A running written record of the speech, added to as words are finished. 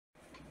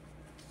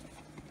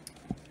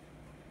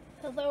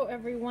Hello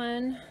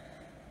everyone.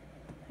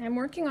 I'm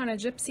working on a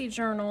gypsy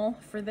journal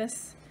for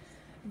this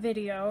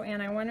video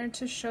and I wanted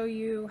to show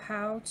you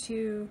how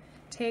to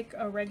take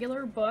a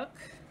regular book,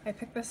 I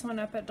picked this one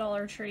up at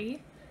Dollar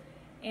Tree,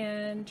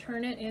 and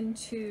turn it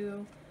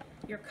into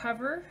your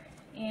cover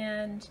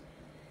and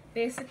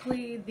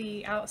basically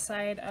the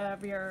outside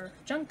of your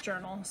junk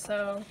journal.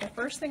 So the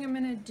first thing I'm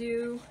going to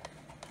do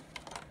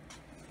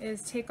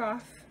is take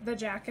off the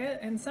jacket,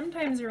 and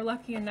sometimes you're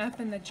lucky enough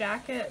and the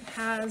jacket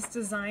has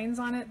designs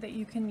on it that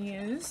you can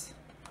use.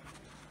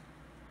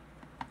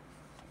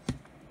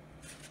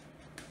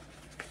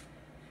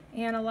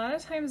 And a lot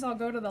of times I'll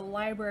go to the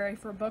library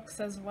for books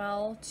as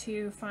well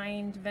to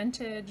find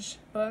vintage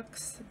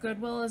books.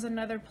 Goodwill is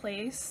another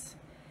place.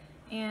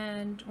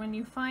 And when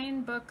you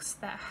find books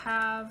that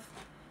have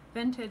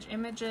vintage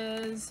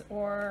images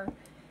or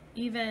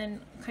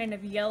even kind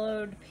of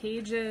yellowed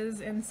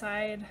pages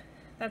inside,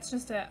 that's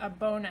just a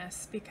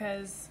bonus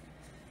because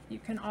you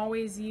can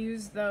always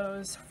use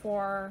those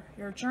for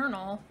your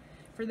journal.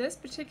 For this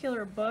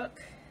particular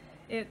book,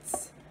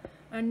 it's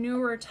a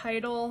newer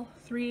title,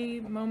 3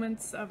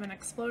 Moments of an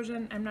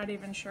Explosion. I'm not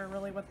even sure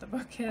really what the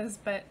book is,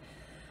 but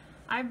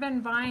I've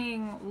been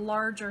buying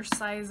larger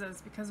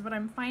sizes because what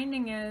I'm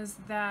finding is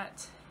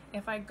that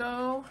if I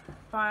go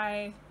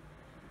by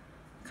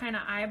kind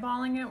of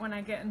eyeballing it when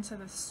I get into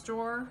the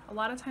store, a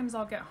lot of times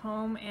I'll get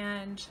home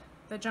and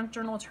the junk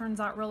journal turns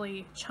out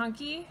really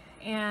chunky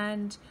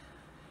and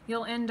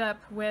you'll end up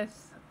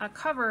with a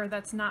cover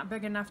that's not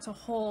big enough to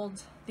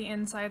hold the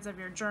insides of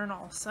your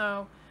journal.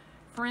 So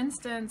for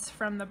instance,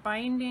 from the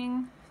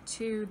binding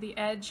to the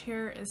edge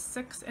here is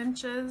 6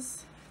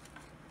 inches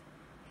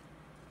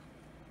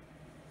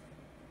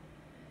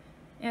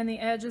and the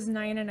edge is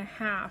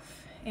 9.5,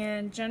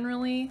 and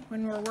generally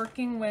when we're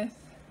working with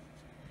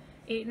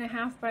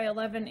 8.5 by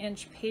 11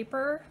 inch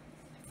paper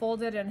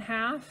folded in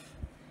half,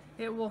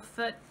 it will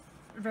fit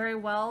very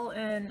well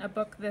in a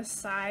book this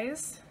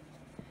size.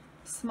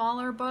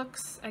 Smaller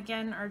books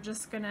again are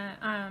just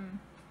gonna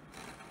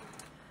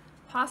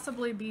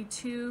possibly be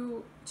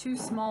too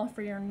small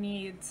for your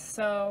needs,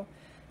 so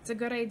it's a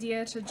good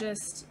idea to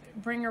just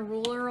bring a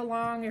ruler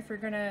along if you're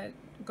gonna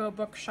go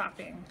book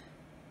shopping.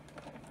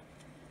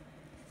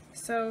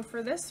 So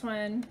for this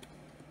one,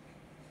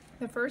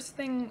 the first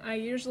thing I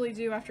usually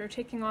do after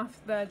taking off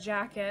the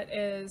jacket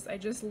is I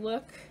just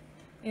look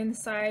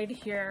inside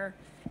here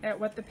at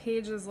what the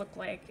pages look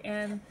like,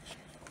 and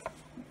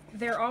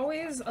they're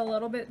always a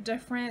little bit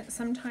different.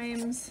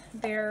 Sometimes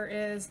there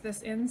is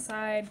this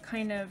inside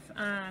kind of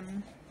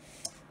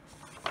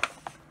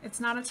it's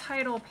not a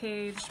title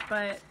page,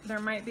 but there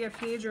might be a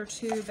page or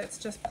two that's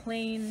just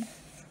plain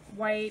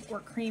white or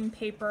cream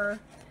paper.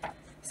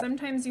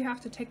 Sometimes you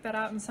have to take that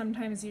out and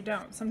sometimes you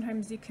don't.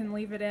 Sometimes you can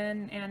leave it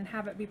in and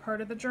have it be part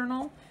of the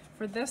journal.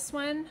 For this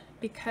one,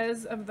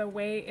 because of the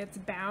way it's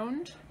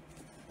bound,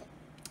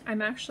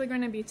 I'm actually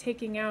going to be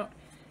taking out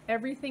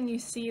everything you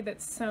see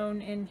that's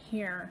sewn in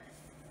here.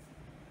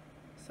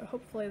 So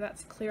hopefully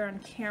that's clear on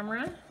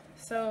camera.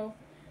 So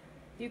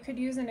you could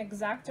use an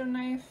X-Acto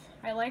knife.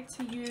 I like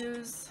to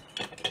use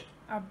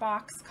a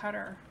box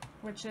cutter,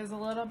 which is a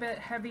little bit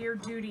heavier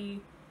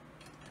duty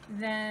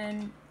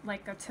than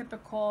like a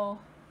typical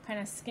kind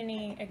of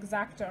skinny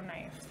X-Acto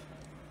knife.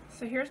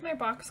 So here's my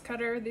box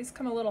cutter. These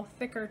come a little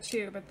thicker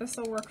too, but this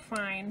will work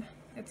fine.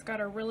 It's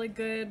got a really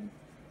good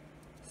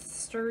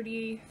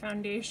sturdy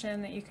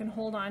foundation that you can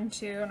hold on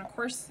to, and of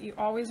course you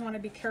always want to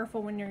be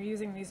careful when you're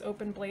using these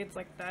open blades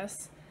like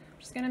this. I'm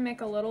just going to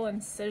make a little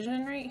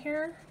incision right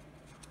here,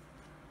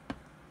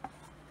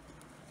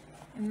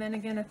 and then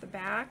again at the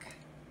back.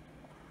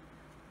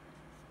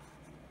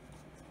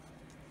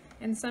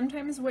 And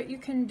sometimes what you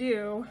can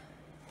do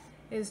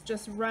is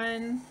just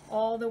run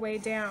all the way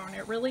down.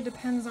 It really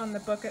depends on the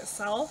book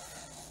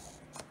itself,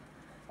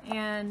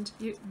 and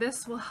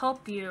this will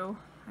help you.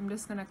 I'm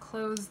just going to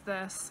close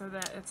this so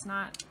that it's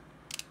not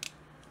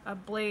a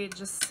blade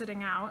just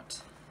sitting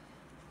out.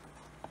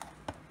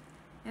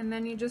 And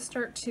then you just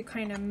start to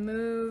kind of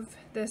move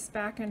this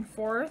back and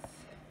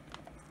forth.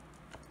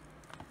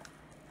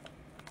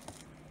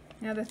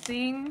 Now the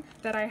thing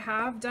that I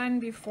have done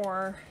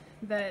before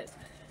that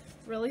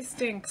really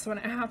stinks when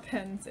it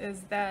happens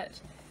is that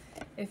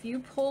if you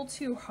pull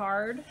too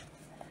hard,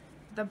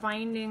 the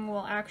binding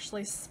will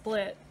actually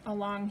split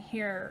along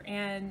here,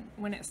 and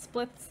when it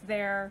splits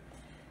there,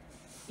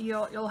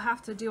 you'll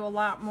have to do a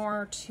lot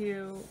more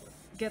to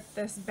get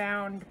this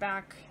bound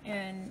back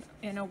in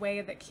a way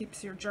that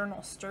keeps your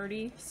journal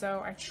sturdy.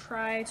 So I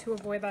try to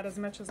avoid that as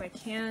much as I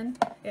can.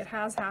 It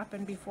has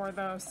happened before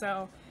though,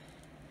 so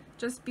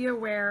just be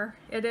aware.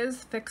 It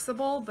is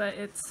fixable, but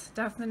it's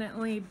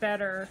definitely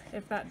better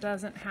if that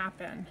doesn't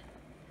happen.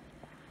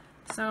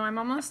 So I'm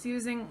almost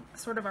using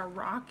sort of a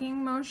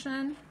rocking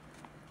motion,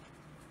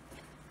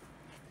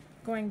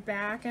 going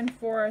back and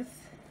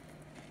forth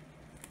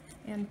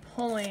and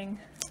pulling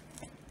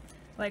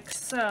like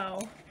so,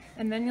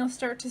 and then you'll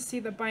start to see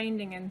the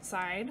binding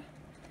inside.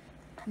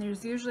 And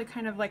there's usually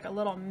kind of like a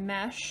little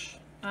mesh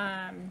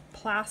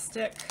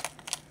plastic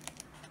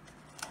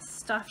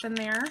stuff in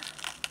there.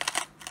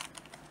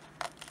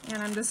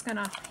 And I'm just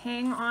gonna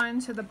hang on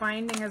to the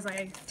binding as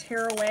I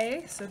tear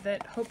away so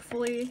that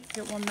hopefully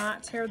it will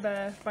not tear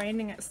the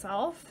binding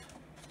itself.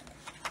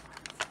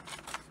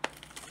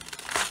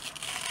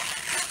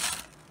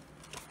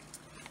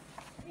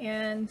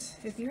 And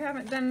if you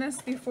haven't done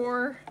this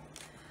before,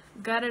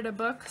 gutted a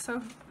book,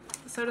 so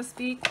to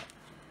speak,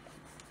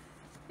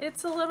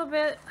 it's a little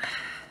bit,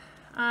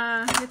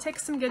 it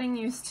takes some getting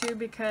used to,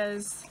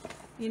 because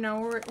you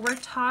know, we're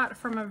taught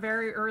from a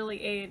very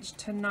early age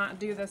to not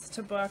do this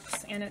to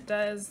books, and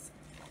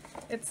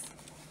it's,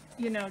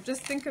 you know,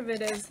 just think of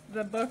it as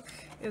the book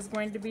is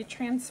going to be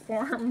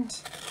transformed.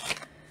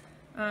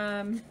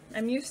 I'm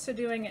used to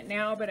doing it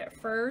now, but at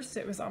first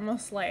it was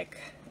almost like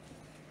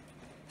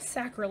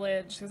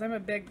sacrilege, because I'm a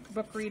big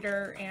book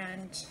reader,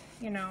 and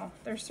you know,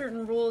 there's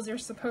certain rules you're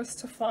supposed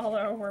to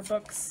follow where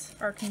books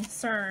are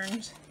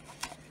concerned.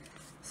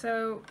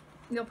 So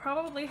you'll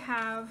probably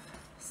have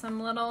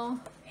some little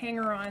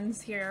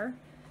hanger-ons here,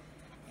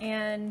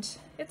 and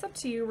it's up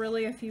to you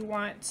really if you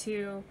want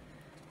to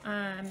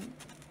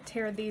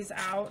tear these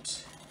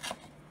out.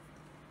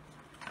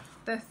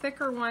 The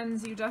thicker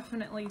ones you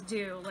definitely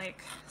do,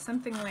 like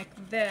something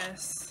like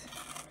this.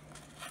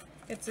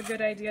 It's a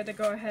good idea to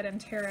go ahead and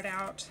tear it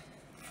out,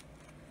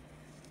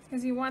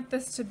 because you want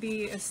this to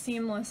be as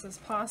seamless as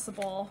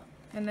possible.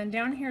 And then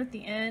down here at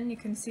the end you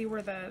can see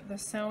where the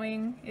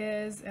sewing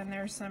is, and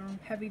there's some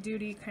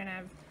heavy-duty kind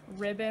of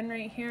ribbon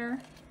right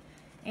here.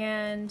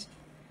 And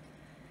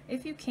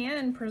if you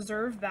can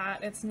preserve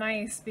that, it's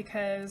nice,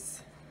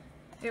 because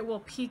it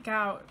will peek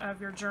out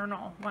of your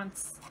journal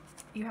once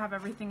you have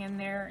everything in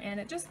there, and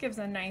it just gives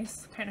a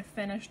nice kind of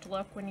finished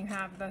look when you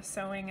have the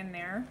sewing in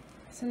there.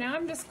 So now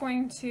I'm just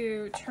going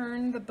to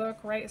turn the book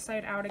right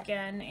side out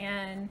again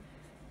and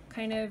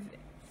kind of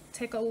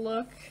take a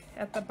look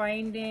at the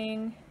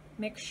binding,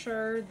 make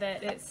sure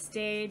that it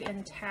stayed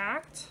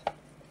intact.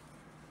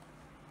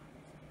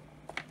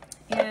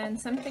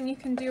 And something you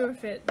can do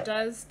if it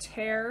does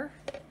tear,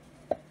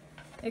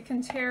 it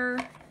can tear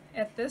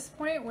at this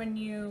point when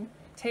you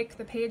take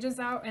the pages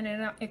out,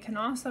 and it can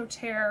also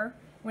tear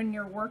when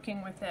you're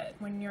working with it,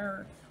 when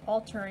you're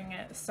altering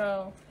it.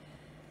 So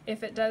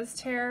if it does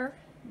tear,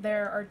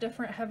 there are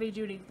different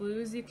heavy-duty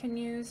glues you can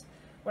use.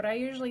 What I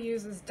usually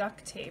use is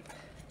duct tape,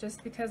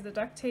 just because the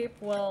duct tape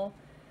will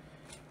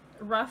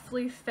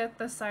roughly fit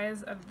the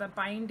size of the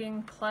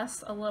binding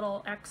plus a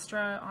little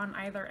extra on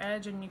either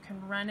edge, and you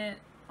can run it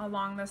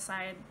along the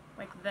side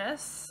like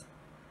this,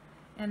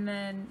 and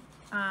then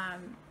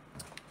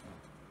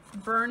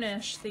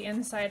burnish the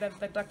inside of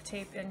the duct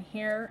tape in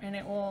here, and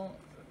it will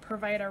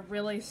provide a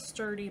really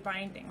sturdy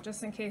binding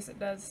just in case it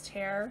does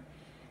tear.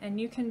 And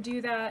you can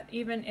do that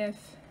even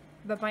if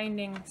the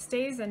binding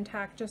stays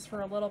intact, just for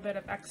a little bit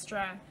of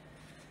extra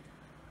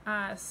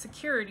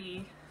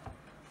security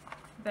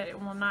that it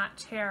will not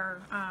tear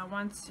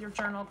once your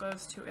journal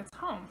goes to its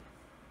home.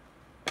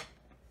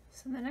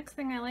 So the next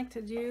thing I like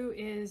to do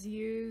is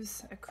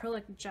use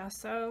acrylic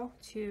gesso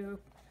to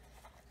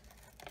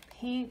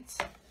paint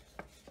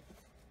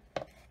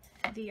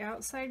the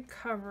outside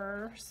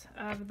covers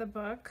of the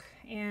book,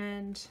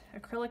 and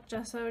acrylic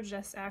gesso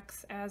just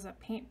acts as a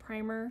paint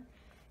primer.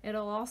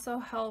 It'll also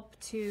help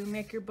to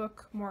make your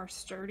book more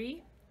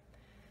sturdy,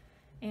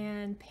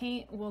 and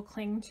paint will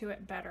cling to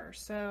it better.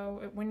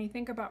 So when you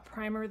think about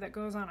primer that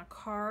goes on a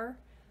car,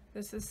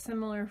 this is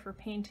similar for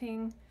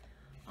painting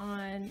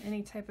on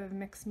any type of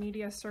mixed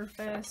media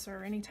surface,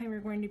 or anytime you're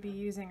going to be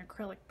using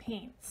acrylic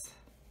paints.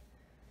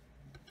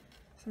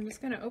 So I'm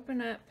just going to open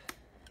up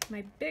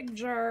my big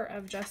jar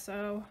of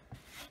gesso,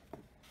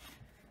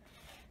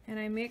 and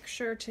I make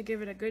sure to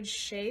give it a good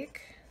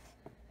shake,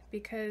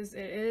 because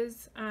it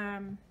is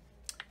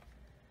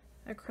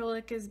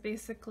acrylic is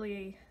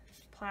basically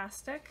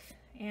plastic,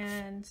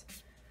 and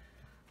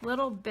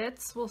little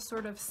bits will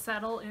sort of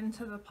settle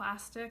into the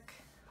plastic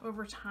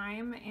over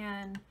time,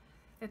 and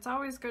it's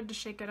always good to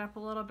shake it up a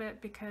little bit,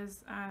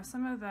 because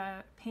some of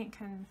the paint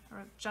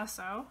or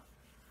gesso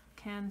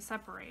can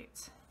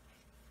separate.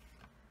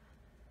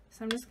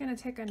 So I'm just going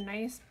to take a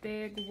nice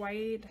big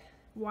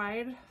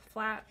wide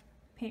flat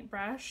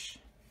paintbrush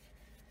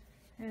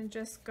and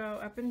just go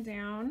up and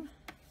down.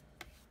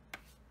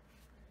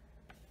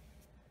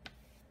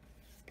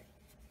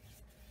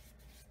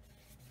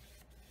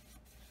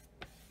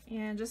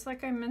 And just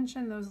like I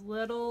mentioned, those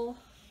little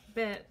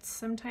bits,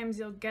 sometimes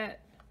you'll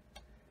get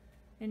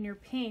in your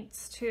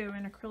paints too,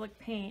 in acrylic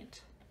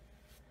paint.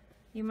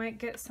 You might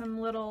get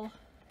some little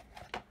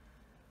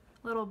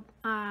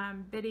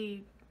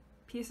bitty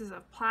pieces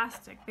of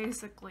plastic,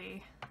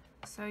 basically.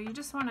 So you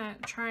just want to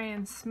try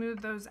and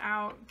smooth those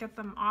out, get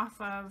them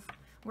off of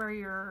where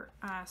you're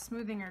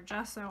smoothing your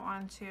gesso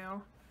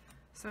onto,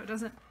 so it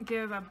doesn't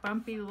give a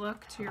bumpy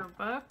look to your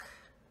book.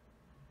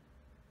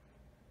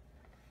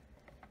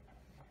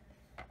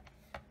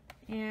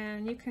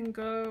 And you can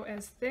go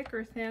as thick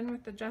or thin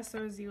with the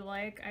gesso as you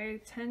like.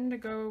 I tend to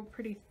go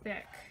pretty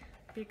thick,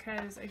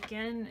 because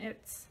again,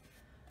 it's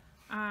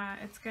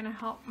going to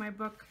help my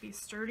book be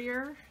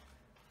sturdier.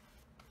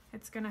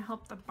 It's going to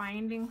help the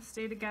binding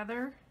stay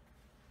together.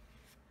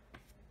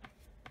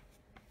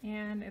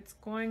 and it's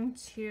going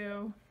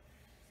to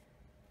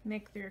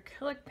make the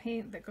acrylic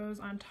paint that goes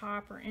on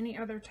top, or any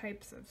other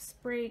types of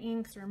spray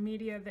inks or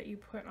media that you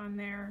put on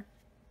there,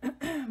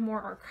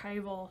 more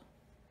archival,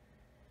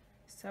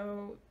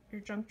 so your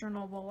junk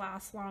journal will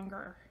last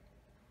longer.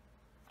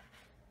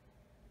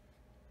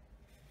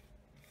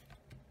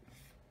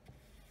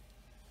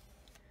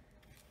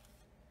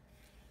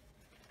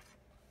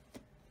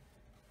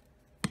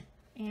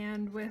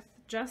 And with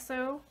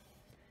gesso,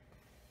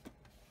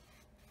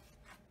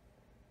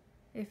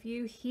 if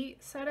you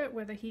heat set it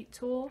with a heat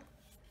tool,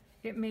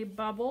 it may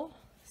bubble.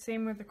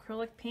 Same with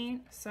acrylic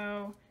paint,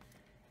 so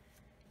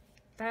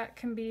that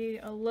can be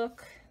a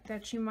look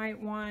that you might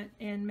want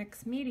in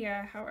mixed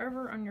media.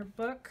 However, on your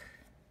book,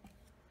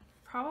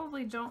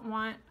 probably don't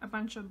want a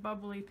bunch of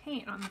bubbly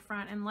paint on the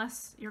front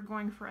unless you're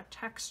going for a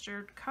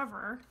textured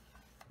cover,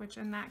 which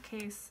in that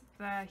case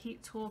the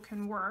heat tool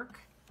can work.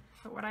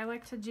 But what I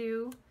like to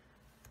do,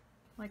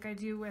 like I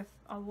do with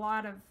a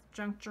lot of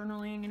junk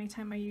journaling,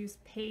 anytime I use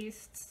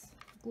pastes,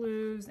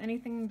 glues,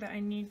 anything that I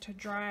need to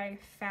dry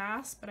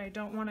fast but I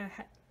don't want to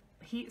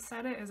heat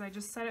set it, is I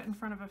just set it in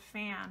front of a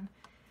fan,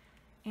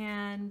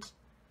 and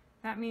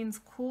that means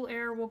cool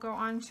air will go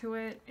onto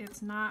it.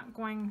 It's not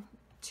going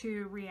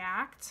to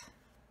react.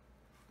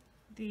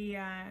 The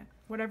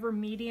whatever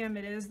medium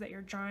it is that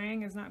you're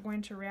drying is not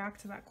going to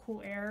react to that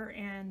cool air,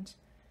 and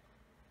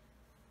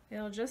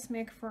it'll just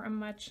make for a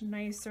much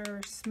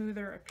nicer,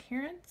 smoother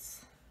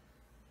appearance.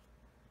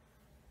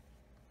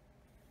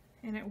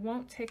 And it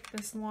won't take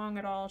this long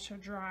at all to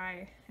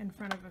dry in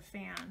front of a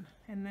fan.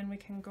 And then we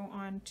can go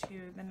on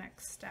to the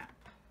next step.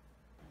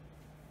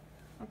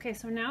 Okay,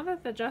 so now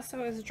that the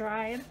gesso is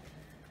dried,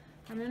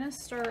 I'm going to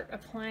start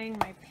applying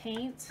my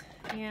paint.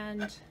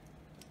 And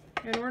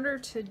in order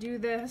to do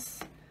this,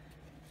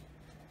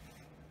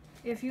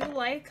 if you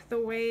like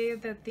the way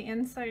that the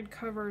inside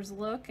covers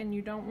look and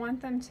you don't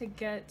want them to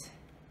get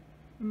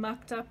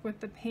mucked up with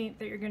the paint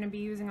that you're going to be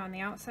using on the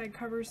outside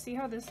covers, see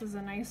how this is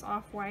a nice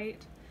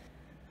off-white?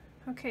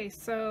 Okay,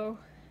 so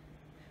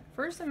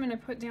first I'm going to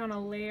put down a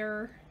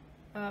layer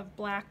of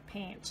black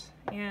paint,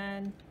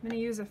 and I'm going to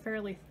use a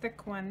fairly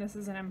thick one. This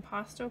is an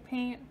impasto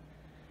paint.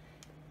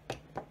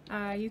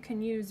 You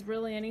can use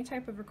really any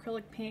type of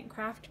acrylic paint,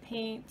 craft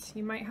paint.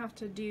 You might have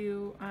to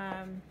do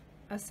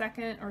a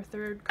second or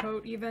third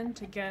coat even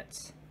to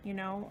get, you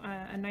know,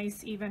 a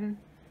nice even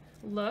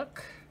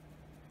look.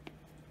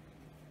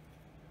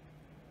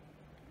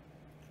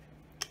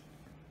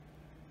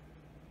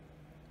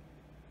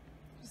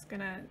 Just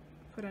gonna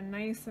put a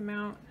nice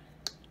amount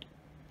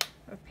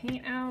of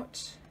paint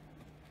out,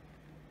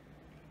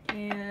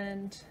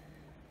 and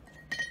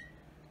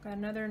got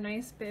another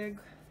nice big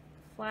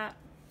flat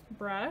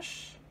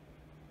brush,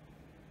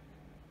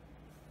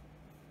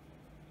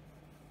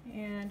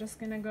 and just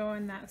gonna go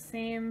in that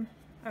same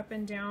up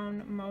and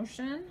down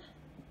motion.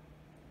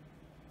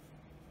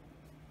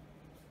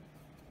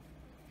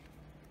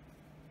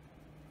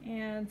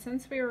 And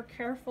since we were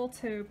careful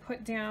to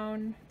put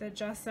down the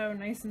gesso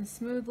nice and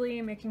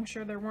smoothly, making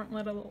sure there weren't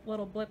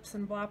little blips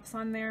and blops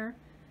on there,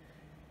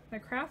 the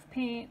craft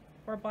paint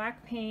or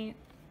black paint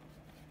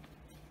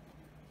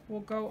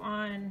will go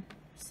on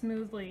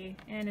smoothly.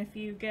 And if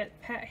you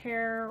get pet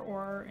hair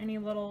or any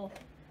little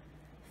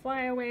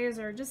flyaways,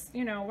 or just,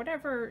 you know,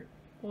 whatever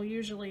will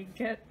usually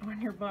get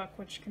on your book,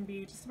 which can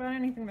be just about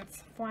anything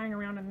that's flying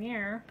around in the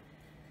air,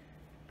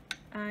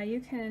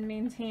 you can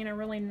maintain a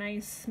really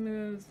nice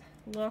smooth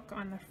look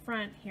on the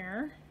front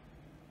here.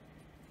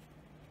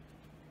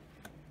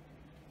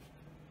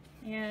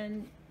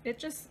 And it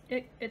just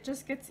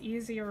gets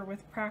easier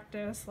with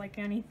practice, like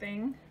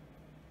anything,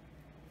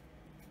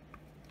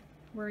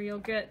 where you'll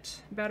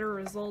get better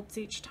results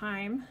each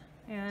time.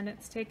 And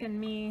it's taken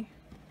me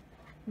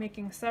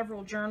making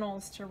several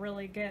journals to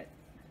really get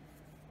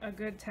a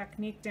good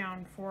technique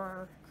down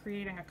for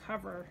creating a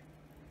cover.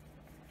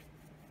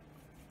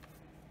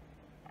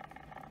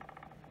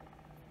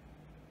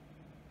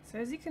 So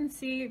as you can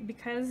see,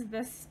 because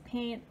this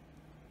paint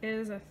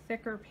is a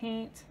thicker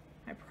paint,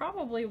 I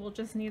probably will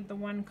just need the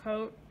one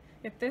coat.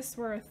 If this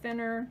were a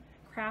thinner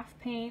craft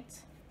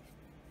paint,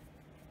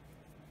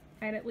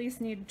 I'd at least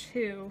need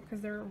two,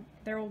 because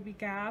there will be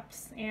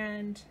gaps,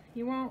 and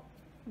you won't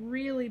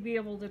really be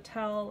able to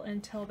tell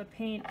until the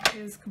paint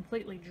is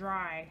completely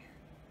dry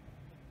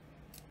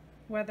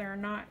whether or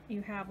not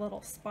you have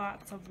little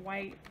spots of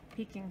white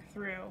peeking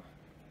through.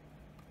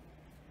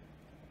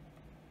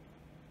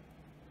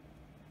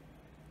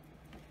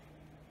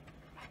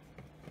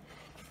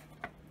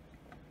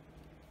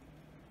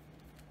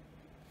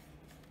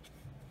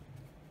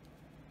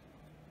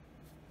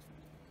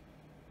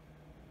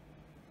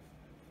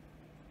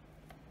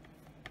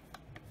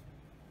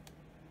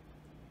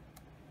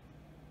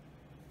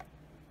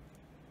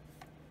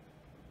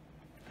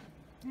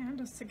 And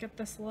just to get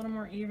this a little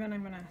more even,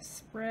 I'm going to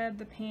spread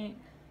the paint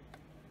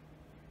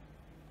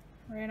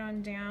right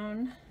on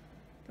down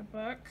the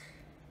book.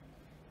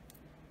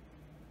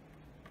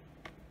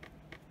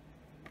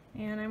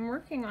 And I'm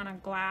working on a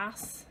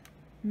glass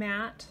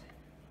mat,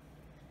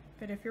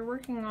 but if you're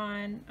working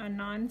on a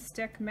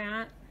non-stick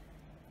mat,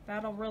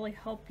 That'll really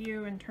help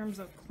you in terms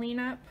of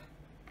cleanup.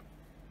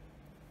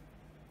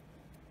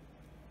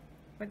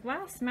 The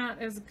glass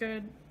mat is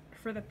good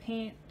for the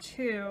paint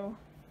too.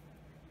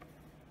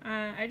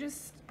 I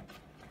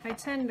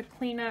tend to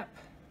clean up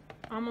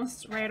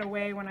almost right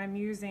away when I'm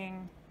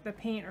using the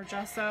paint or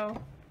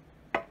gesso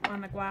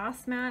on the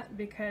glass mat,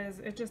 because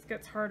it just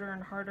gets harder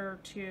and harder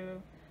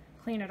to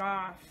clean it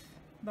off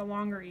the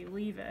longer you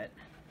leave it.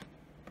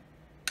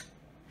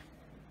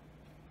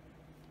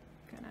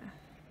 Gonna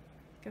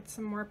get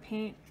some more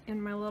paint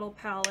in my little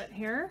palette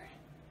here.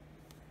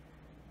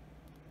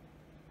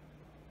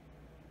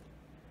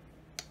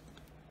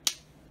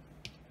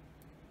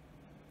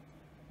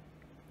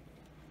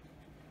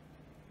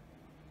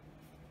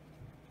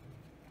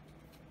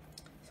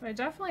 So I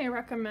definitely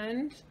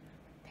recommend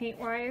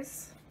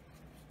paint-wise,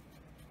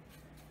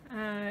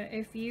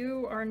 if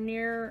you are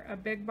near a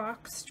big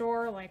box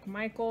store like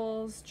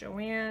Michael's,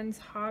 Joann's,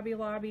 Hobby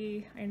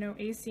Lobby. I know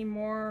AC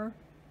Moore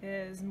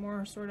is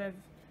more sort of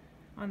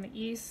on the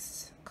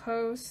East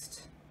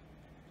Coast.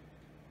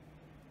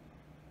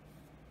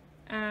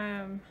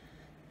 If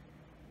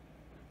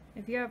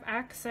you have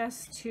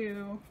access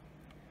to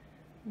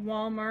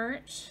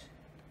Walmart,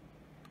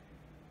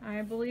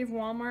 I believe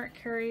Walmart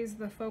carries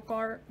the Folk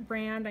Art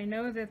brand. I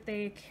know that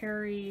they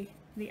carry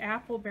the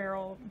Apple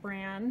Barrel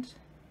brand.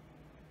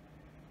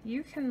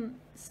 You can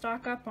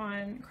stock up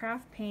on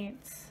craft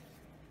paints,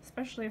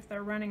 especially if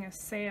they're running a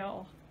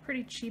sale,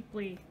 pretty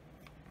cheaply.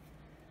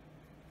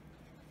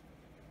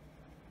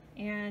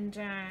 And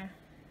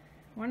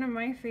one of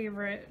my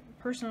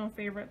personal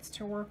favorites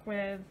to work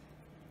with,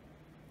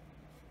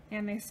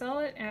 and they sell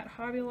it at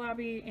Hobby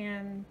Lobby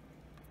and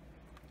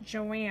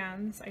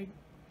Joann's.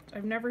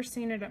 I've never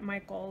seen it at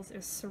Michael's,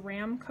 is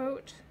Ceram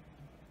Coat.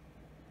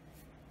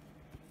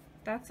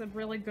 That's a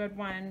really good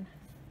one,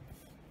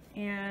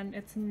 and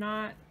it's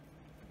not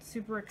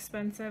super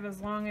expensive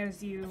as long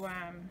as you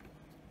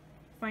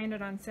find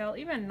it on sale.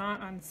 Even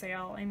not on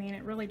sale, I mean,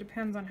 it really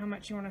depends on how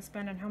much you want to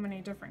spend and how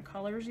many different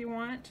colors you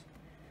want.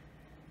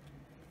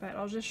 But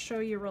I'll just show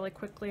you really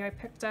quickly. I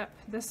picked up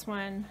this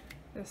one.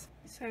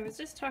 So I was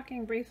just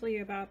talking briefly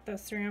about the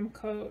Ceram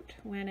Coat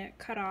when it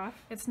cut off.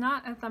 It's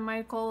not at the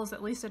Michael's,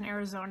 at least in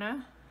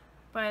Arizona,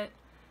 but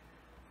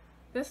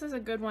this is a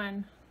good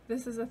one.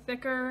 This is a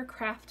thicker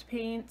craft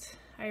paint.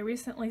 I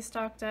recently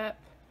stocked up.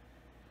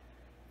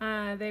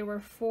 They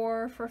were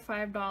 4 for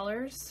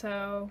 $5,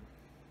 so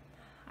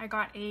I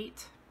got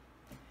 8.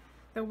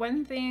 The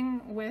one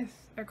thing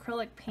with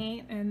acrylic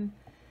paint, and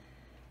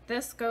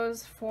this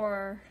goes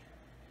for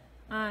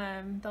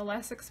the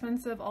less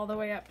expensive all the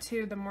way up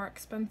to the more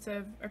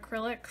expensive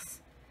acrylics,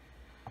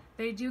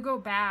 they do go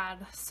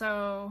bad,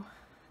 so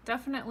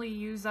definitely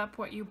use up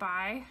what you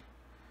buy.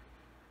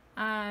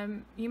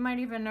 You might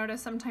even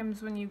notice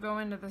sometimes when you go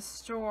into the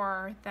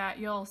store that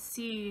you'll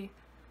see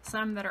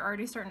some that are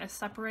already starting to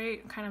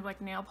separate, kind of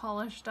like nail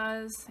polish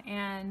does,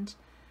 and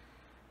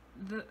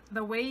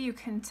the way you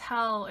can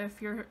tell if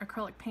your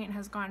acrylic paint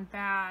has gone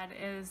bad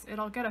is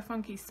it'll get a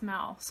funky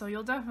smell, so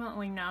you'll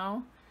definitely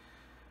know.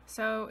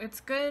 So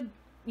it's good,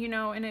 you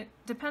know, and it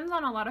depends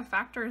on a lot of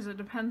factors. It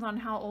depends on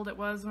how old it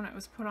was when it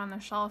was put on the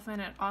shelf,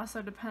 and it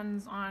also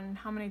depends on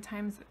how many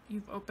times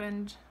you've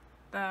opened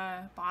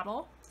the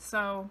bottle,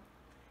 so,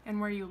 and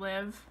where you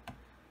live,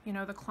 you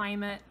know, the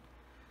climate.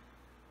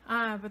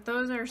 But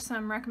those are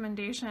some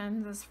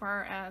recommendations as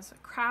far as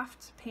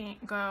craft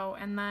paint go,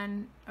 and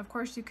then of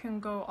course you can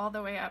go all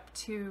the way up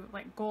to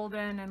like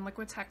Golden and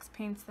Liquitex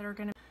paints that are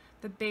gonna,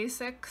 the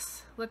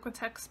Basics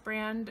Liquitex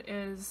brand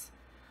is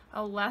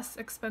a less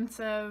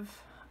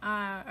expensive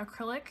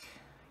acrylic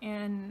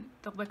in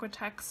the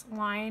Liquitex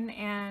line,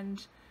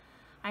 and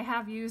I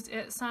have used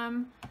it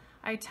some.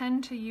 I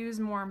tend to use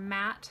more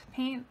matte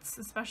paints,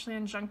 especially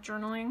in junk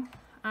journaling.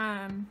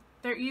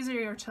 They're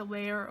easier to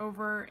layer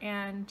over,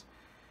 and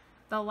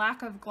the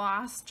lack of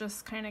gloss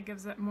just kind of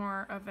gives it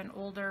more of an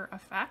older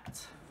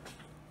effect.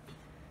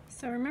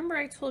 So remember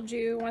I told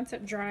you once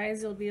it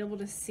dries you'll be able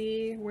to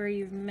see where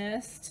you've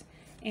missed,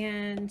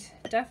 and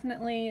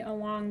definitely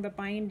along the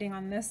binding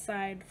on this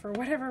side, for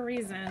whatever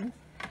reason,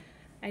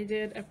 I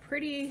did a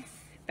pretty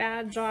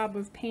bad job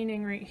of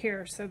painting right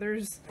here. So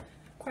there's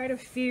quite a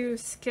few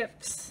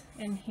skips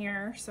in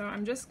here. So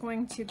I'm just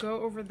going to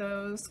go over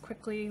those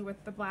quickly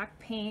with the black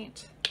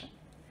paint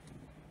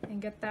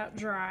and get that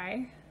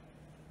dry.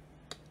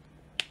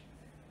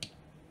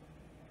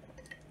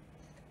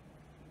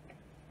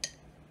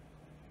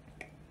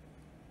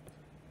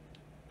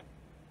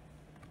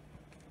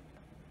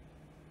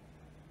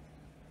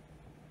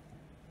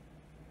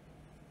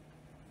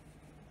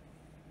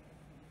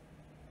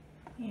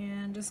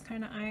 And just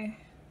kind of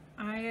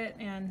eye it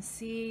and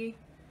see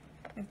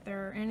if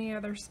there are any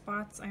other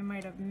spots I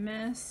might have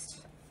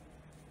missed.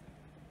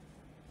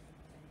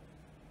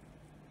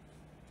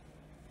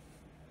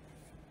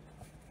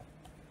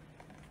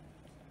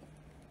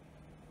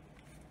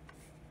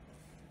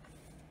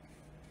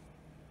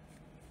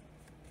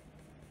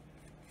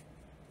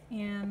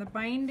 And the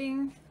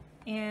binding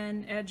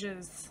and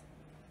edges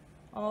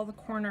all the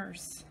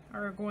corners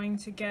are going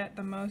to get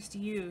the most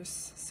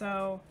use.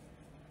 So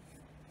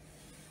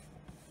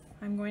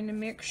I'm going to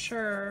make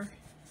sure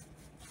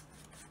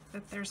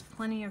that there's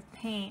plenty of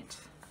paint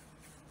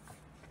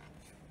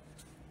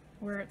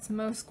where it's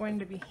most going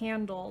to be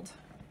handled.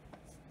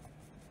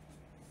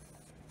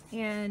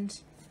 And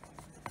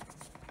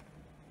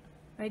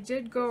I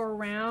did go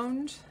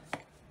around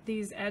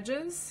these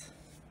edges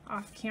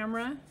off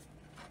camera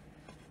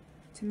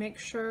to make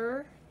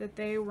sure that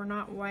they were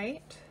not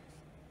white.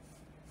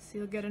 So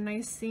you'll get a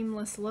nice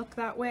seamless look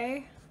that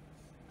way.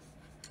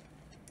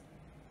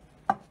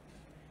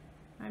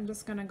 I'm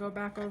just going to go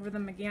back over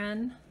them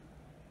again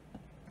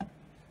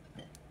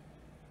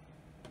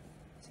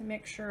to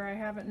make sure I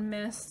haven't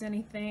missed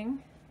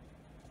anything.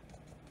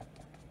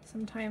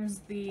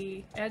 Sometimes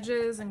the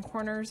edges and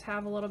corners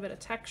have a little bit of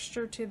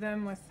texture to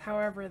them with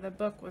however the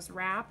book was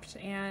wrapped,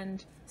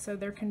 and so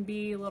there can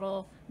be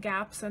little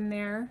gaps in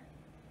there.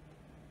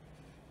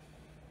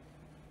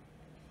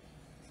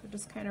 So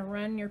just kind of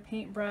run your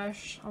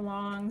paintbrush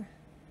along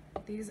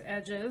these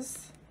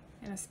edges,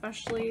 and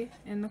especially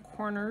in the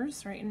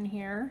corners right in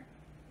here.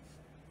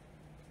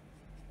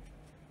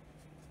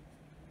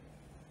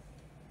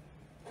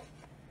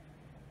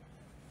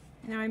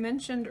 Now, I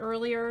mentioned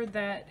earlier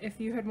that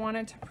if you had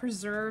wanted to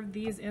preserve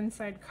these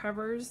inside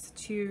covers,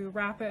 to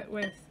wrap it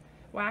with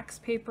wax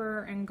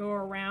paper and go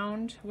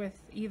around with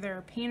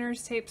either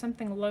painter's tape,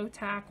 something low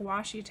tack,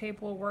 washi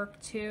tape will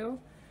work too.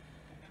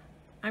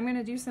 I'm going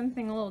to do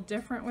something a little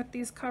different with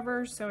these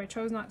covers, so I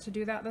chose not to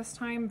do that this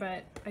time,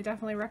 but I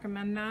definitely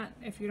recommend that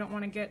if you don't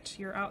want to get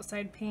your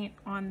outside paint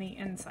on the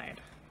inside.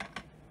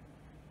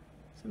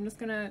 So I'm just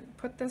going to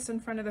put this in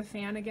front of the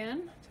fan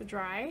again to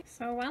dry.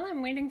 So while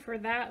I'm waiting for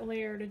that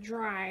layer to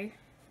dry,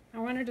 I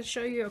wanted to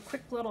show you a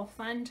quick little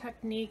fun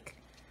technique.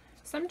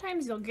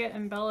 Sometimes you'll get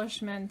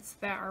embellishments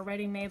that are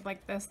ready-made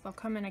like this. They'll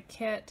come in a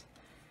kit.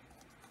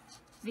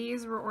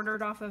 These were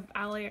ordered off of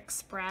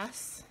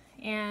AliExpress,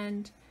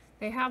 and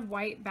they have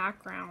white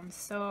backgrounds.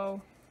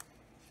 So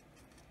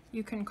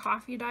you can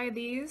coffee dye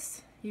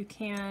these. You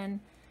can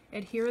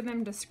adhere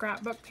them to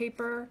scrapbook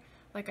paper,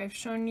 like I've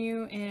shown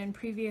you in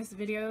previous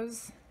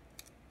videos.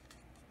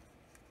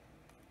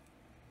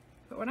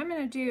 But what I'm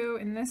going to do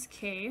in this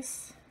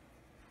case,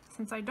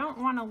 since I don't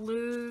want to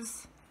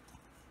lose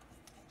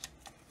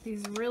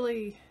these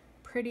really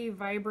pretty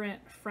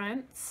vibrant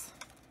fronts,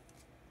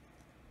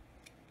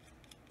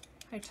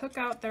 I took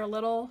out their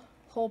little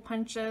hole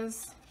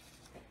punches,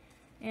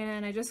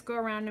 and I just go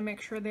around to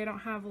make sure they don't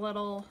have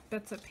little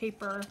bits of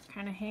paper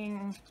kind of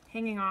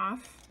hanging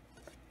off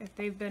if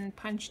they've been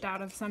punched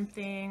out of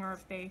something, or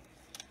if they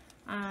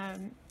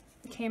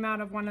came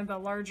out of one of the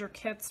larger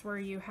kits where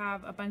you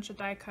have a bunch of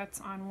die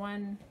cuts on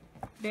one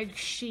big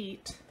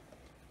sheet.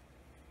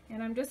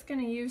 And I'm just going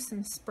to use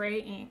some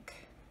spray ink.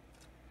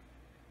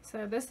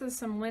 So this is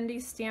some Lindy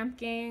Stamp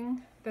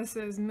Gang. This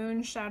is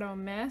Moon Shadow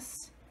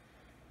Mist.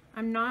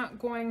 I'm not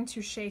going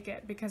to shake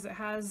it because it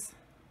has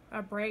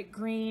a bright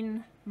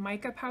green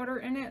mica powder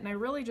in it, and I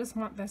really just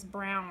want this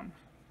brown.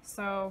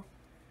 So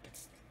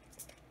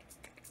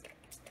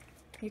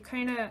you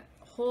kind of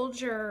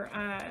hold your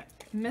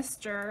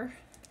mister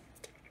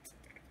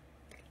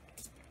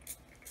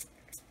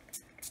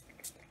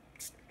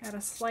at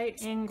a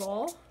slight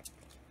angle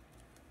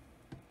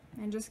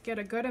and just get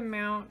a good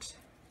amount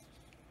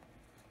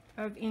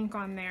of ink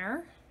on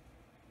there.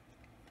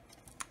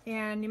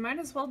 And you might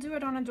as well do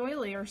it on a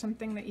doily or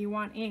something that you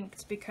want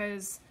inked,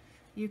 because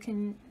you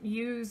can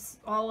use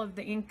all of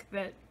the ink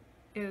that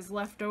is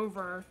left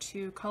over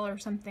to color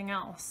something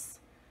else.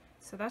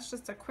 So that's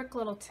just a quick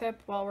little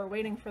tip while we're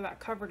waiting for that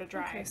cover to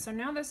dry. Okay, so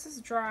now this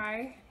is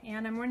dry,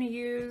 and I'm going to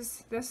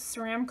use this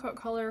Ceramcoat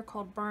color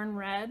called Barn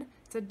Red.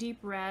 It's a deep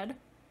red.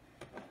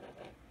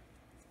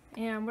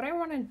 And what I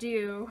want to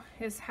do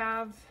is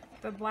have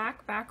the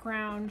black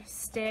background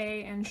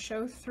stay and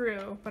show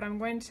through, but I'm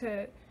going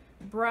to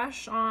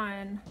brush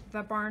on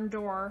the barn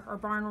door, or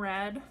Barn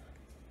Red.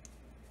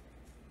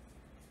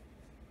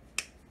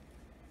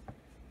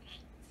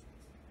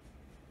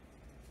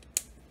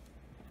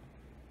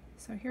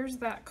 So here's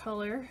that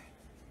color,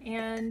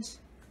 and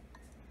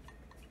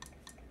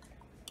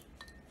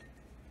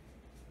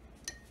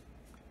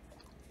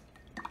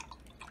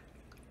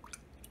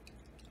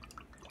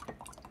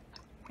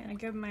I'm gonna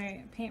give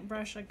my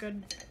paintbrush a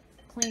good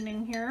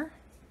cleaning here,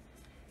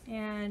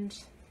 and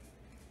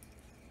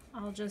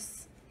I'll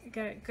just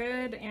get it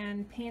good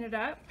and paint it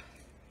up.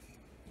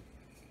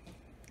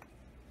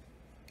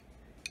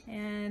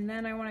 And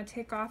then I want to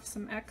take off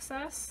some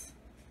excess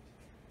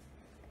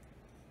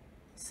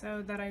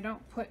so that I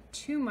don't put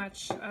too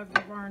much of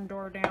the barn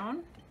door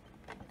down.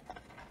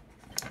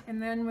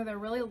 And then with a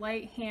really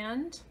light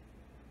hand,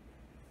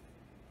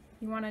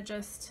 you want to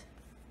just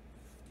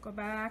go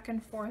back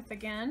and forth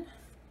again.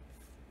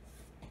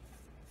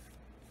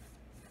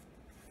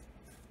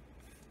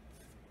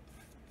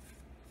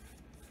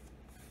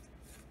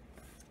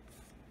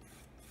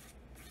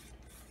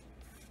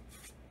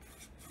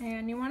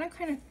 And you want to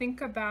kind of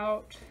think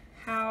about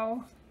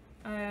how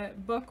a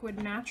book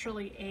would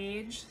naturally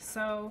age.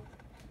 So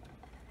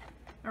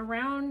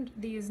around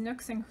these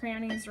nooks and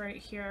crannies right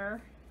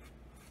here,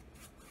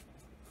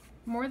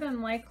 more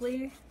than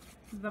likely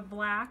the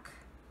black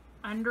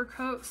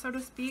undercoat, so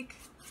to speak,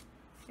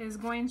 is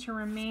going to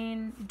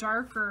remain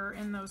darker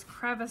in those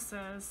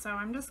crevices. So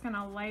I'm just going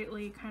to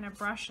lightly kind of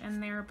brush in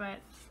there, but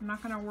I'm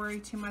not going to worry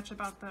too much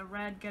about the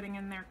red getting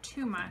in there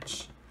too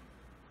much.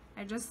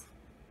 I just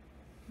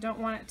don't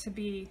want it to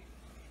be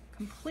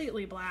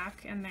completely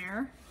black in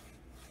there.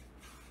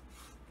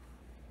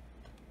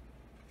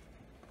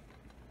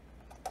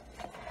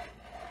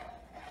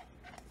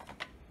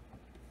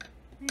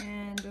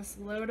 And just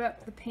load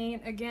up the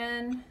paint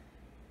again,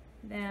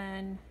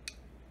 then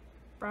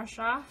brush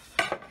off,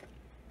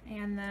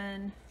 and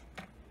then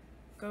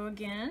go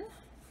again.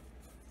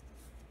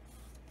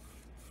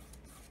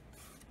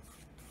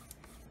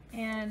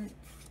 And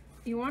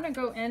you want to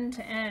go end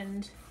to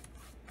end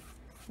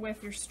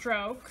with your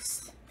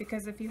strokes,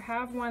 because if you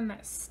have one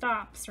that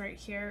stops right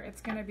here,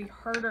 it's going to be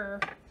harder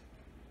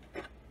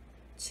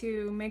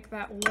to make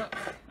that look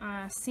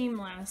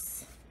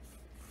seamless.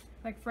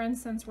 Like for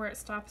instance, where it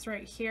stops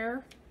right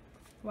here,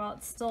 while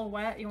it's still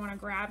wet, you want to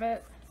grab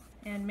it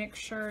and make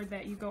sure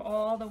that you go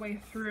all the way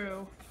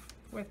through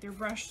with your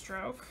brush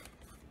stroke.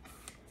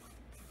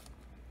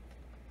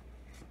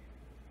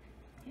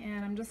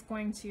 And I'm just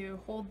going to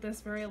hold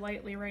this very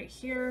lightly right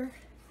here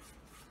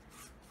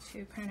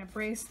to kind of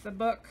brace the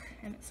book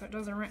and so it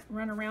doesn't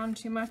run around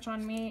too much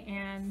on me,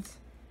 and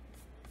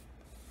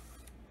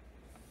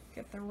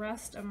get the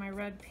rest of my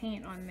red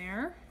paint on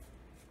there.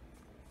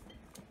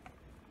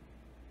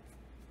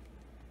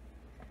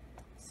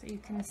 So you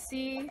can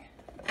see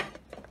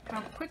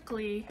how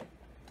quickly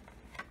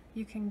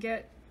you can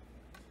get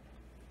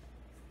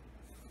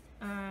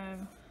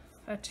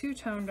a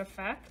two-toned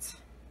effect.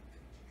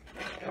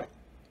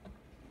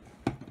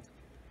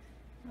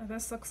 Now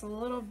this looks a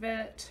little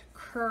bit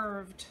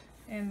curved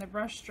in the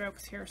brush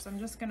strokes here, so I'm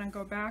just going to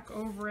go back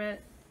over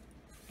it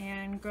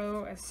and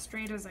go as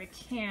straight as I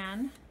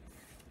can.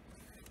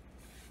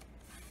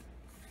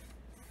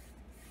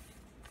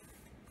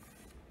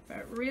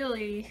 But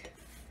really,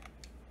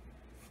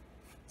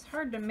 it's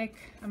hard to make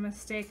a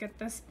mistake at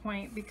this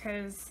point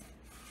because,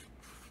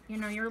 you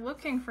know, you're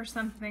looking for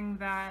something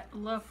that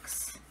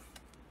looks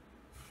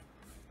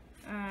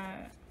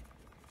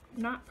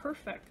not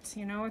perfect.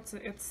 You know, it's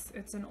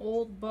an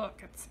old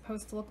book. It's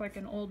supposed to look like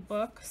an old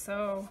book,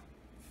 so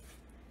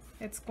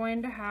it's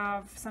going to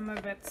have some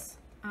of its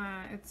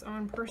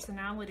own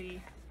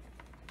personality.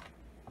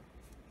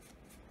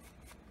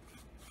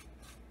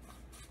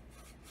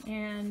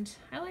 And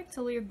I like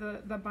to leave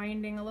the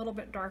binding a little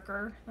bit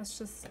darker. That's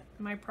just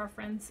my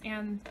preference.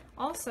 And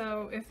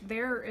also, if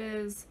there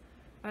is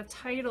a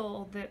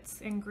title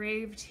that's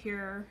engraved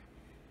here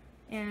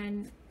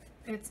and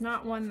it's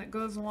not one that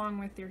goes along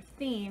with your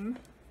theme,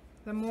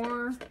 the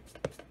more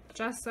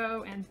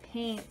gesso and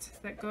paint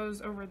that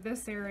goes over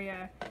this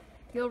area,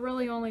 you'll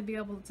really only be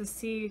able to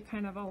see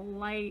kind of a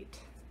light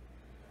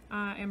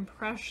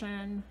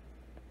impression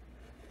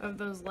of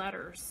those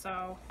letters.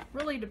 So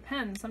really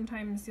depends.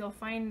 Sometimes you'll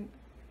find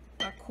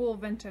a cool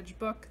vintage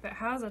book that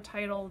has a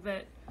title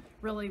that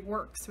really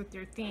works with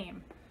your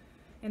theme.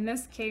 In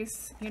this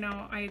case, you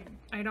know, I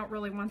don't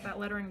really want that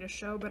lettering to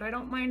show, but I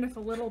don't mind if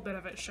a little bit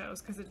of it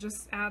shows because it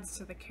just adds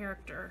to the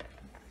character.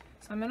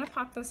 So I'm going to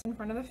pop this in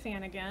front of the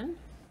fan again.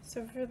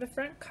 So for the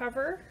front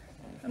cover,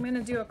 I'm going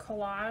to do a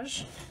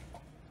collage.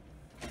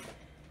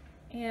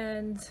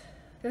 And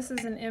this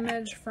is an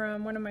image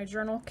from one of my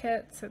journal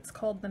kits. It's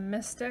called The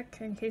Mystic,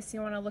 in case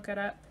you want to look it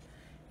up.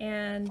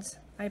 And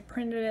I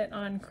printed it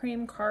on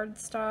cream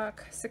cardstock,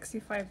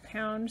 65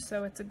 pounds,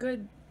 so it's a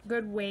good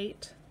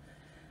weight.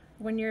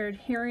 When you're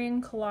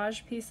adhering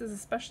collage pieces,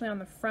 especially on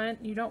the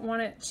front, you don't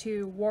want it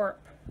to warp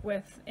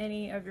with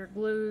any of your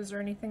glues or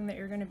anything that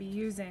you're going to be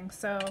using.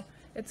 So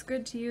it's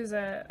good to use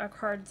a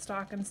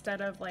cardstock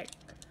instead of like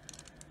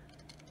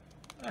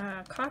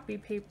copy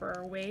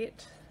paper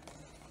weight.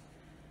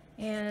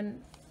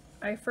 And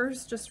I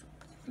first this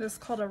is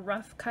called a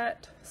rough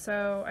cut,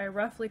 so I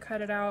roughly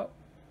cut it out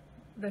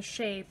the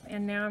shape,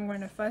 and now I'm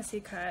going to fussy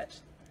cut.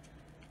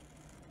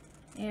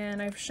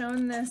 And I've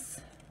shown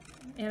this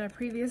in a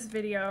previous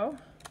video,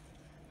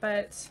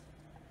 but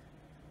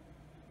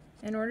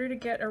in order to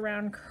get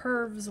around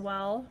curves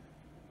well,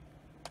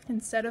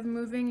 instead of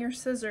moving your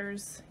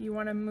scissors, you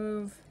want to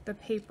move the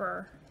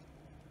paper.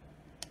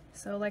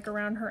 So like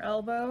around her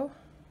elbow,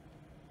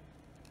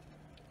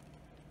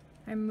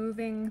 I'm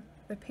moving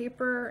the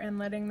paper and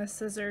letting the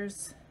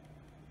scissors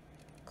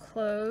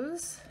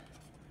close.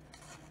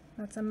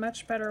 That's a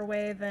much better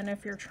way than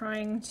if you're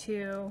trying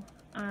to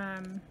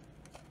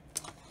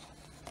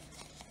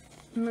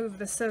move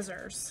the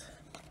scissors.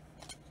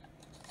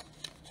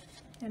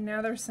 And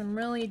now there's some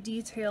really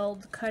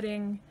detailed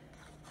cutting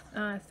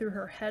through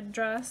her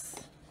headdress.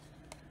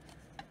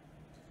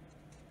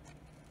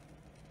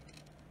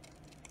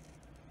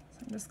 So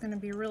I'm just going to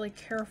be really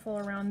careful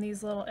around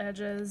these little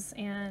edges,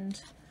 and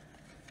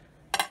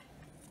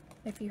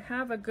if you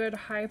have a good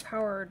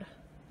high-powered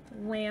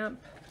lamp,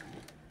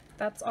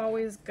 that's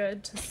always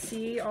good to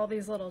see all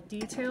these little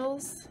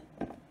details.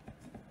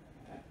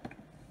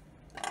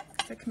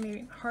 it can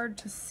be hard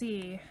to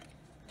see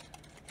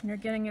when you're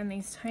getting in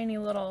these tiny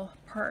little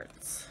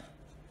parts.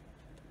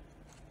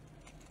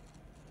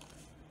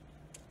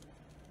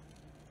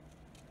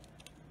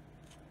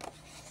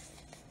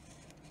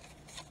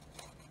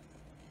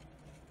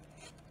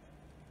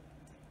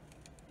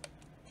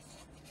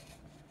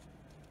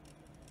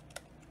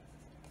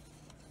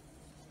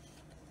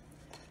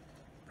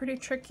 Pretty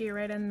tricky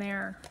right in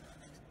there,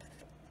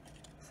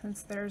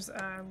 since there's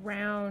a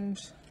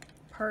round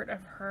part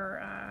of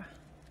her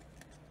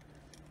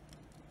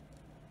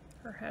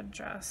her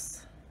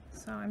headdress.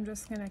 So I'm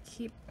just going to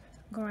keep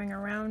going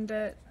around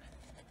it.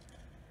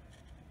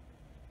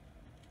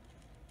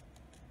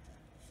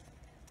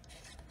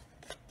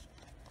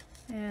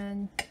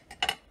 And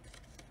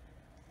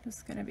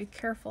just going to be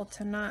careful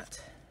to not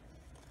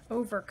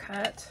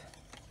overcut.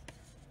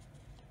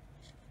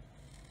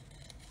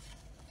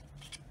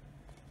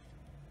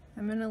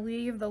 I'm going to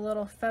leave the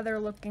little feather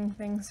looking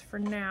things for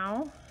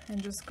now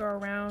and just go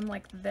around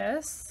like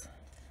this.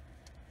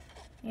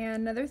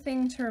 And another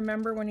thing to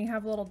remember when you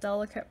have little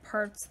delicate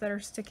parts that are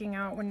sticking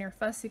out when you're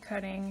fussy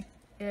cutting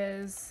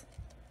is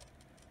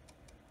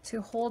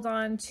to hold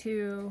on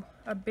to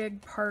a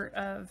big part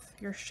of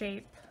your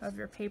shape of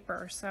your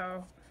paper.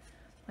 So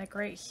like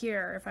right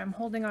here, if I'm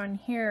holding on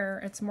here,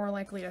 it's more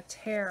likely to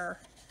tear.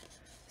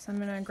 So I'm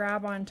going to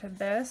grab onto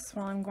this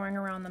while I'm going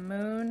around the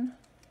moon.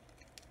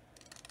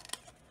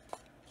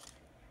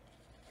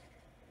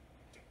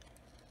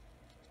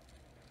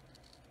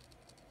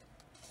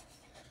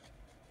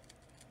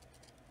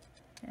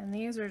 And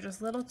these are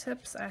just little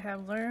tips I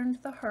have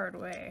learned the hard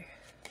way.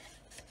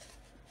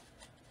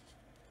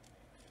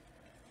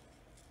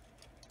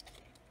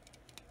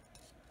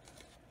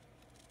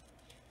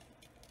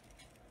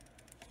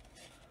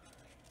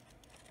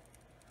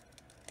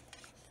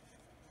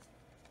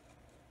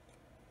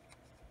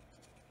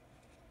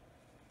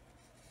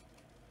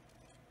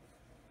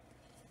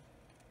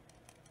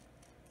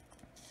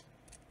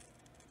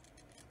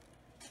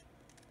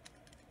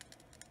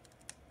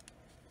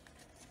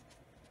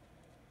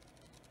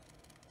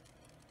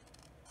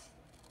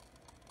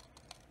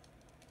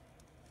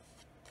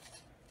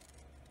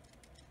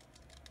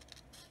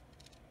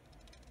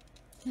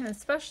 And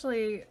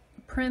especially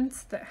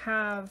prints that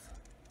have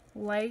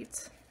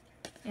light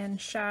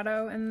and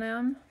shadow in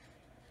them,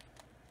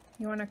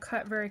 you want to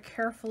cut very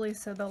carefully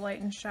so the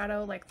light and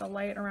shadow, like the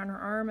light around her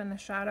arm and the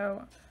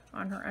shadow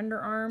on her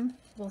underarm,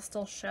 will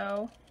still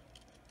show.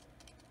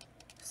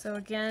 So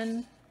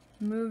again,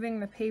 moving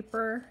the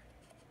paper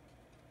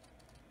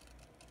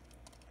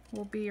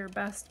will be your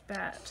best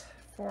bet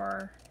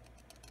for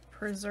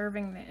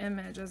preserving the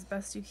image as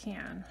best you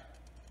can.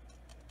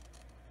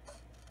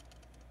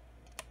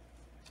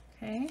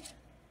 Okay,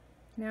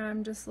 now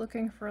I'm just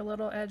looking for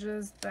little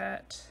edges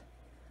that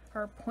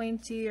are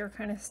pointy or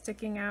kind of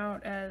sticking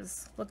out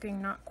as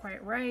looking not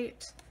quite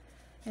right.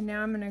 And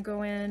now I'm going to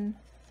go in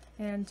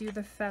and do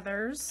the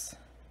feathers.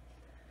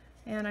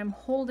 And I'm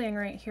holding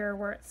right here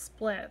where it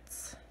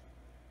splits.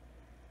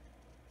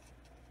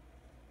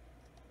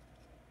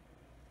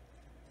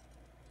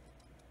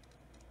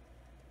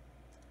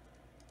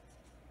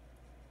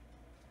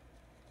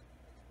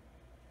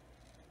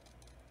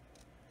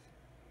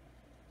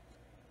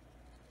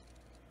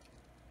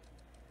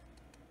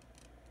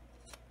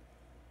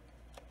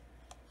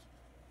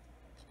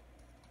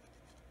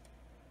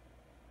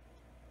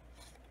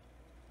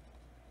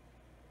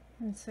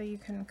 And so you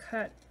can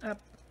cut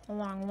up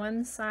along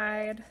one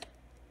side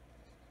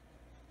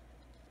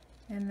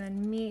and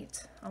then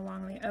meet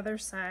along the other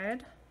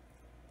side.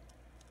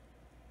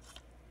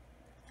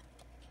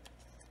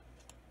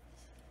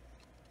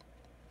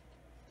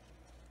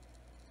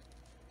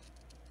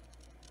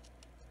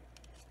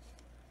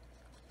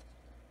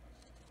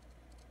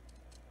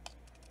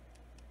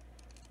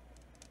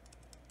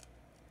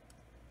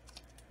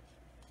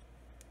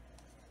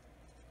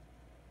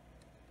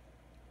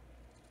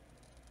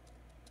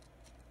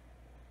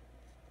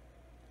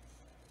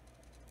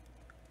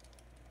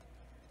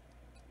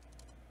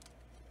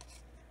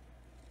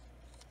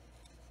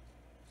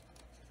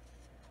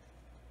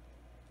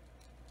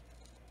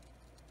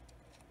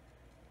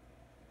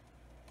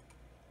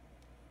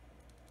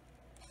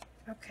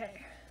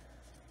 Okay,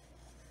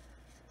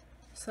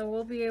 so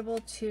we'll be able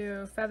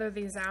to feather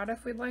these out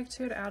if we'd like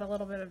to add a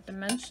little bit of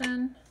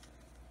dimension.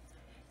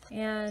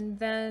 And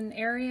then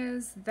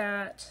areas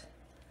that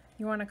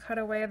you want to cut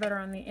away that are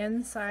on the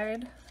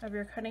inside of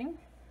your cutting,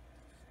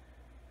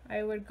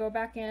 I would go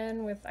back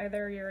in with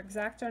either your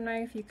X-Acto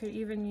knife. You could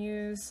even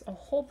use a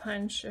hole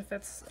punch if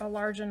it's a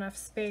large enough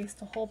space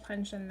to hole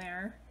punch in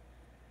there.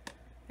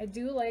 I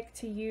do like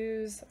to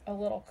use a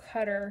little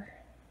cutter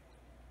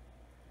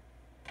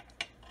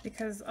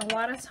because a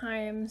lot of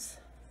times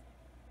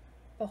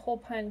the hole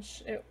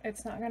punch,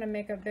 it's not going to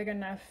make a big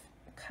enough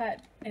cut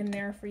in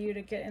there for you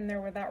to get in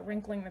there without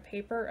wrinkling the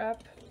paper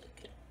up.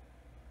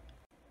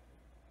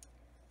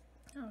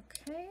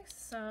 Okay,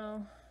 so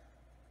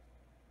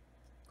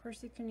of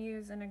course you can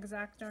use an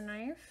X-Acto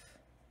knife.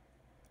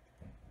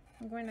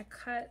 I'm going to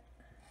cut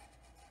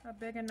a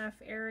big enough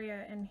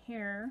area in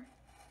here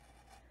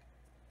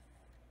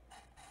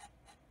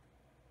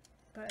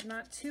but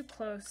not too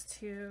close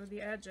to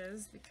the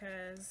edges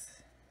because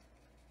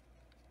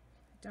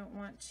I don't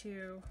want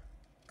to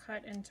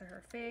cut into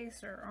her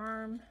face or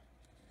arm.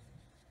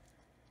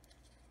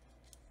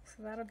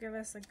 So that'll give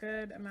us a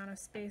good amount of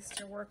space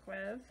to work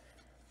with.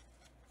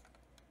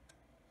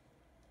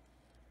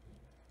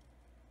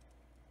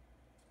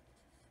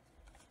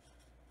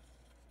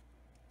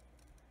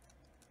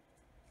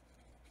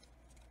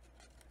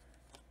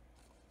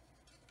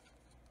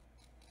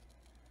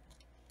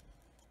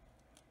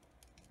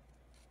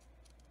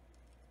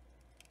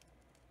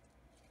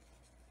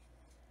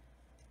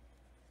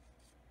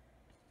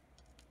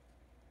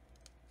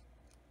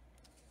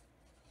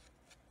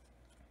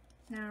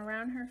 Now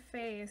around her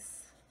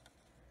face,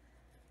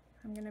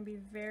 I'm going to be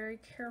very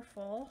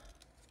careful.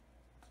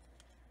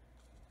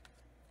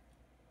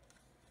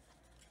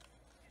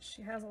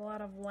 She has a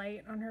lot of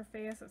light on her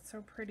face. It's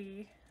so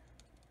pretty.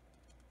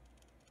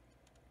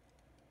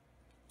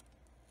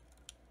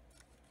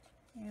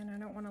 And I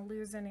don't want to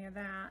lose any of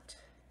that.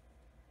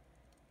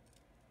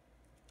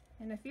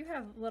 And if you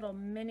have little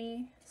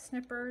mini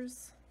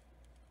snippers,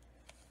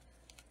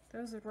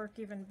 those would work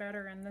even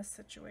better in this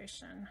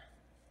situation.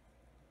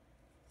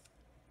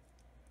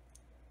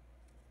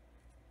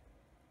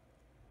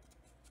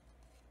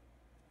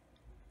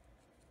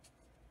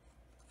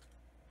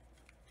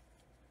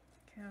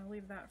 Okay, I'll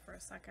leave that for a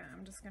second.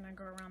 I'm just going to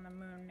go around the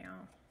moon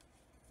now.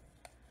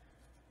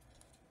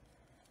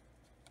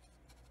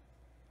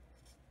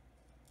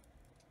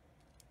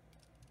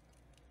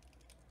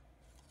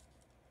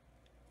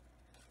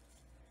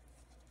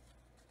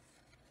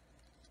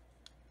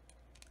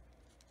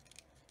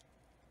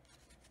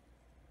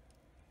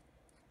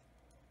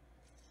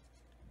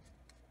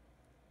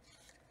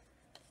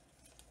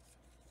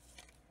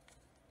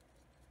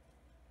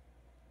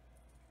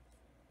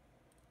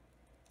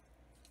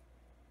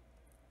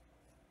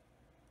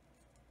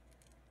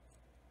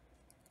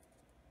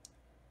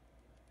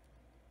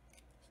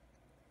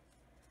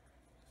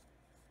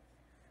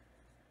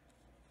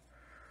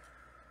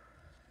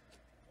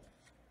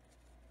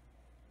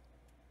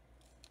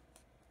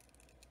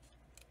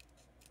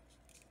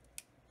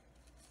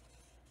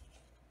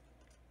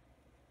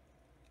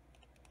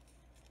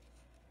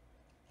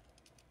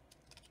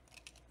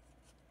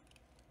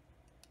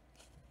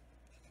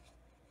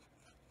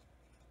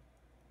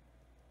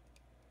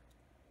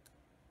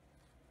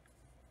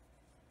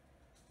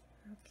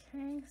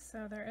 Okay,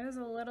 so there is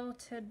a little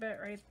tidbit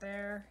right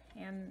there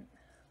and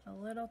a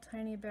little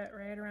tiny bit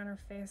right around her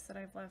face that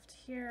I've left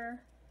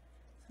here.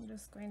 So I'm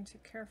just going to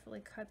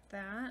carefully cut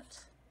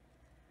that.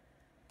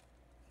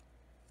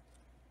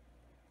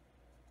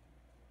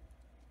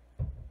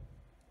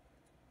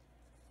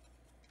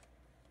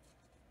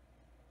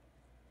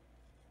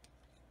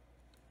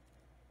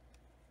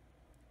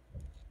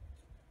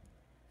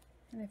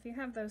 And if you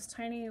have those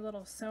tiny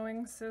little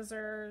sewing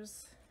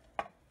scissors,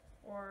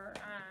 or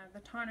the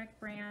Tonic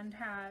brand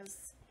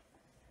has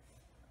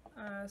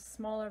a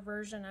smaller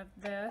version of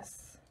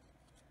this,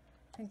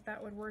 I think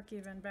that would work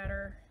even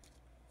better.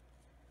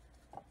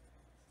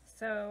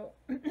 So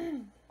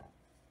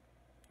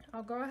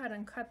I'll go ahead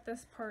and cut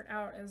this part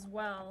out as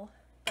well,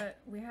 but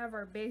we have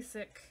our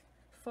basic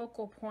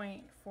focal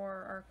point for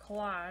our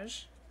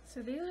collage.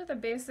 So these are the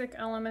basic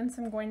elements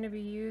I'm going to be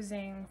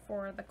using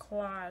for the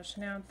collage.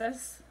 Now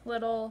this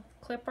little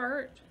clip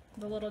art,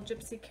 the little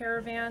gypsy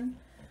caravan,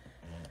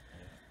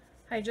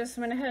 I just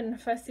went ahead and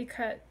fussy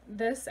cut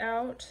this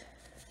out.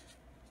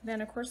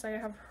 Then of course I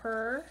have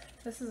her.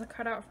 This is a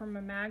cutout from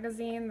a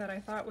magazine that I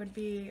thought would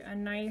be a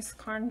nice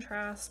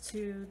contrast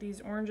to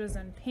these oranges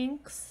and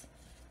pinks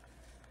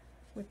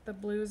with the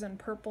blues and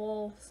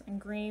purples and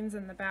greens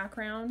in the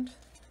background.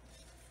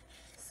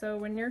 So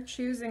when you're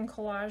choosing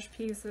collage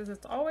pieces,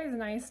 it's always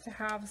nice to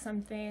have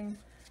something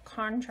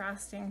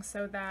contrasting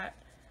so that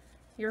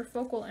your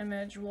focal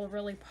image will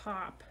really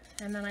pop.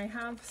 And then I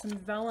have some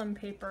vellum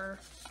paper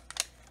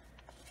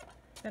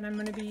that I'm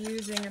going to be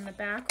using in the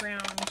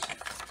background,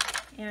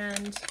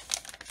 and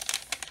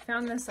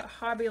found this at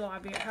Hobby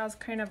Lobby. It has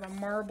kind of a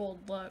marbled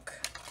look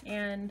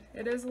and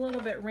it is a little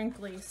bit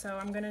wrinkly, so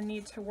I'm going to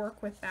need to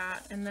work with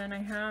that. And then I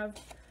have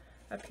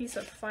a piece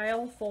of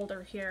file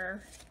folder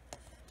here,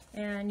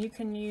 and you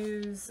can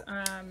use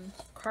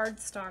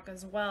cardstock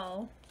as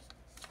well.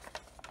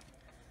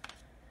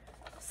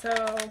 So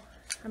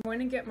I'm going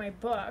to get my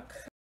book.